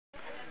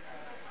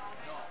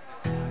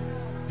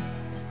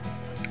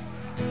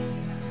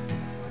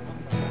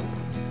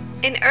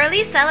In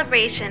early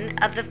celebration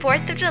of the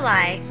 4th of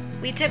July,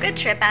 we took a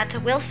trip out to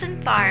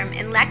Wilson Farm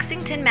in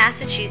Lexington,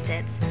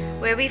 Massachusetts,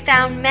 where we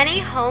found many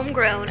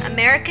homegrown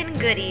American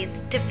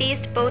goodies to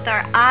feast both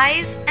our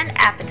eyes and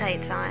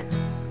appetites on.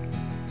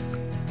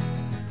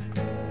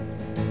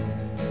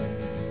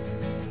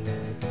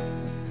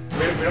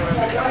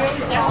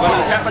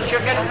 Lemon pepper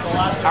chicken,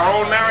 our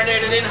own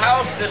marinated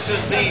in-house. This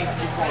is the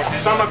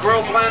summer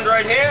grill blend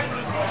right here.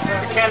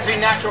 Mackenzie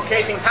natural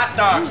casing hot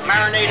dogs,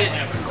 marinated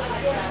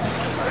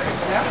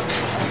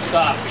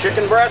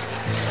chicken breast.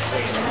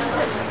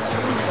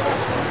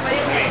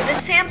 The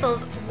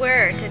samples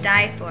were to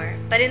die for,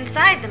 but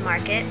inside the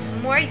market,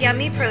 more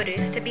yummy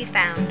produce to be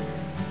found.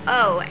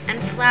 Oh, and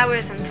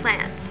flowers and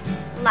plants.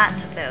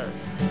 Lots of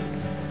those.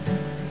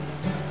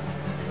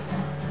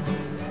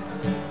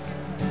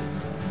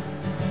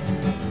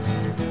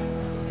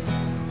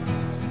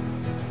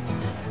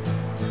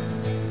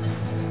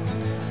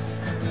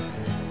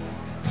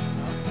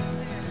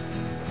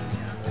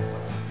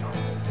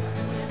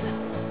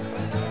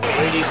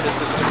 Ladies,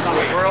 this is the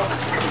summer grill,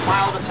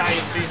 mild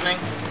Italian seasoning,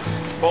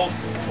 both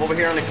over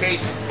here in the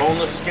case,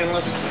 boneless,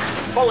 skinless,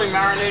 fully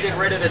marinated,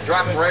 ready to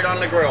drop right on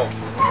the grill.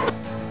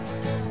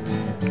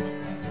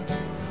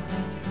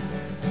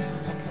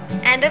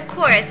 And of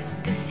course,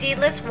 the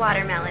seedless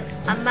watermelon,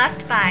 a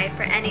must-buy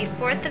for any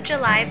 4th of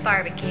July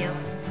barbecue.